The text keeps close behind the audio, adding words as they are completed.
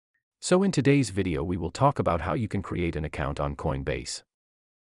So in today's video we will talk about how you can create an account on Coinbase.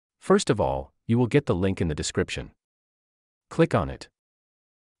 First of all, you will get the link in the description. Click on it.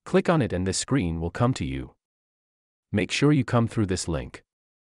 Click on it and this screen will come to you. Make sure you come through this link.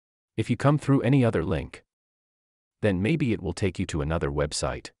 If you come through any other link, then maybe it will take you to another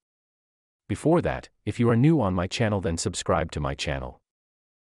website. Before that, if you are new on my channel, then subscribe to my channel.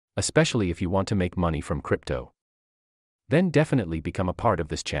 Especially if you want to make money from crypto. Then definitely become a part of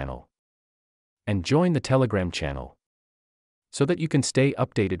this channel. And join the Telegram channel, so that you can stay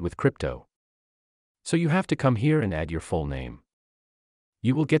updated with crypto. So you have to come here and add your full name.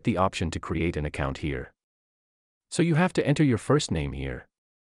 You will get the option to create an account here. So you have to enter your first name here.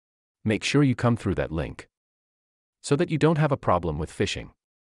 Make sure you come through that link, so that you don't have a problem with phishing.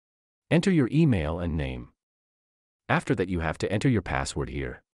 Enter your email and name. After that you have to enter your password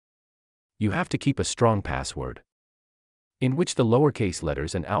here. You have to keep a strong password, in which the lowercase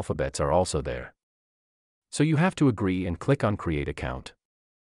letters and alphabets are also there. So you have to agree and click on Create Account.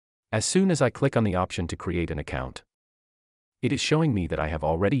 As soon as I click on the option to create an account, it is showing me that I have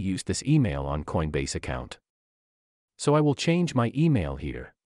already used this email on Coinbase account. So I will change my email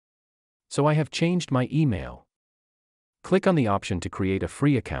here. So I have changed my email. Click on the option to create a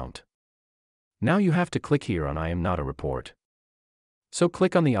free account. Now you have to click here on I am not a report. So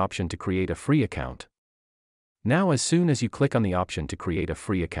click on the option to create a free account. Now as soon as you click on the option to create a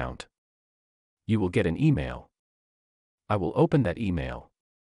free account, you will get an email. I will open that email.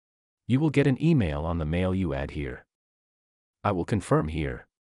 You will get an email on the mail you add here. I will confirm here.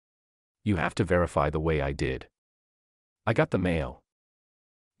 You have to verify the way I did. I got the mail.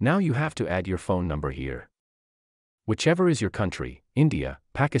 Now you have to add your phone number here. Whichever is your country, India,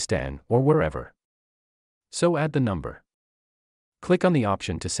 Pakistan, or wherever. So add the number. Click on the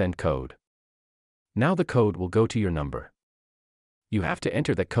option to send code. Now the code will go to your number. You have to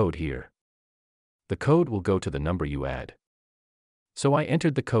enter that code here. The code will go to the number you add. So I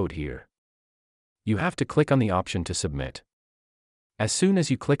entered the code here. You have to click on the option to submit. As soon as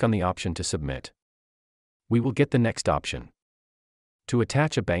you click on the option to submit, we will get the next option. To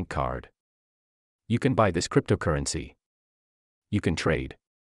attach a bank card. You can buy this cryptocurrency. You can trade.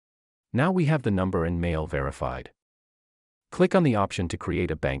 Now we have the number and mail verified. Click on the option to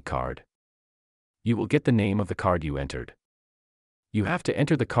create a bank card. You will get the name of the card you entered. You have to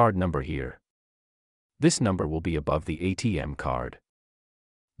enter the card number here. This number will be above the ATM card.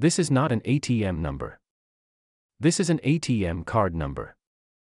 This is not an ATM number. This is an ATM card number.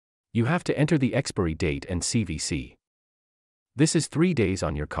 You have to enter the expiry date and CVC. This is 3 days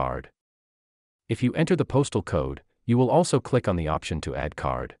on your card. If you enter the postal code, you will also click on the option to add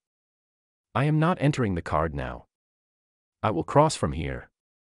card. I am not entering the card now. I will cross from here.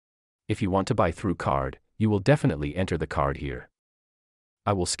 If you want to buy through card, you will definitely enter the card here.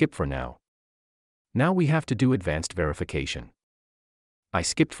 I will skip for now. Now we have to do advanced verification. I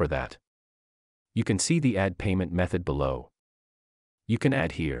skipped for that. You can see the add payment method below. You can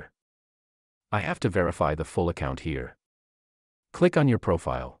add here. I have to verify the full account here. Click on your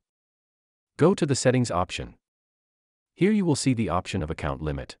profile. Go to the settings option. Here you will see the option of account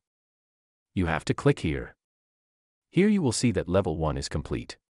limit. You have to click here. Here you will see that level 1 is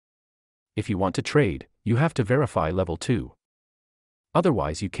complete. If you want to trade, you have to verify level 2.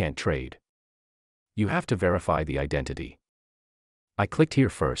 Otherwise you can't trade. You have to verify the identity. I clicked here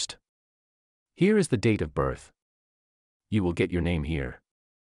first. Here is the date of birth. You will get your name here.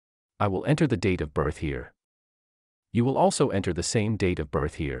 I will enter the date of birth here. You will also enter the same date of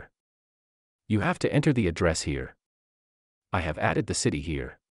birth here. You have to enter the address here. I have added the city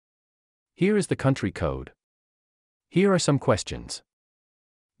here. Here is the country code. Here are some questions.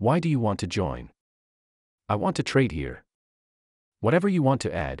 Why do you want to join? I want to trade here. Whatever you want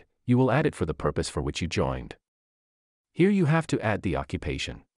to add, you will add it for the purpose for which you joined. Here you have to add the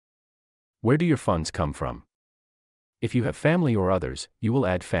occupation. Where do your funds come from? If you have family or others, you will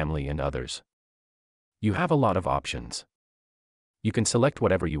add family and others. You have a lot of options. You can select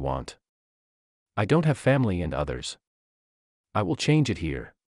whatever you want. I don't have family and others. I will change it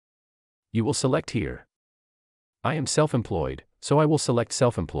here. You will select here. I am self-employed, so I will select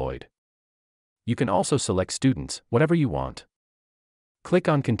self-employed. You can also select students, whatever you want. Click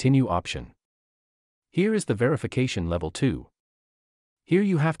on Continue option. Here is the verification level 2. Here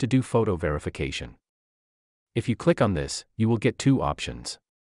you have to do photo verification. If you click on this, you will get 2 options.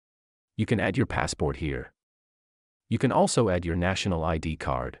 You can add your passport here. You can also add your national ID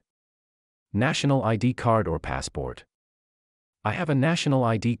card. National ID card or passport. I have a national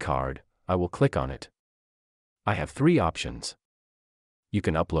ID card, I will click on it. I have 3 options. You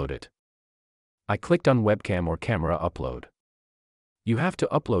can upload it. I clicked on webcam or camera upload. You have to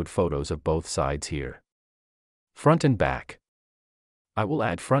upload photos of both sides here. Front and back. I will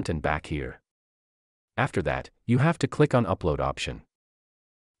add front and back here. After that, you have to click on Upload option.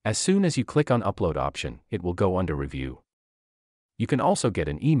 As soon as you click on Upload option, it will go under Review. You can also get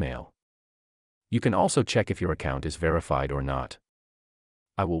an email. You can also check if your account is verified or not.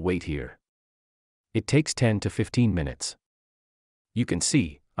 I will wait here. It takes 10 to 15 minutes. You can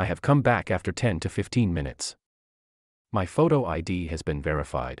see, I have come back after 10 to 15 minutes. My photo ID has been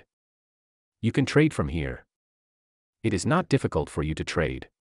verified. You can trade from here. It is not difficult for you to trade.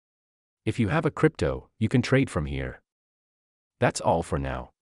 If you have a crypto, you can trade from here. That's all for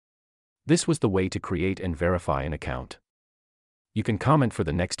now. This was the way to create and verify an account. You can comment for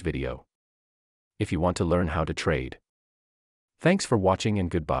the next video if you want to learn how to trade. Thanks for watching and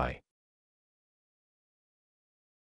goodbye.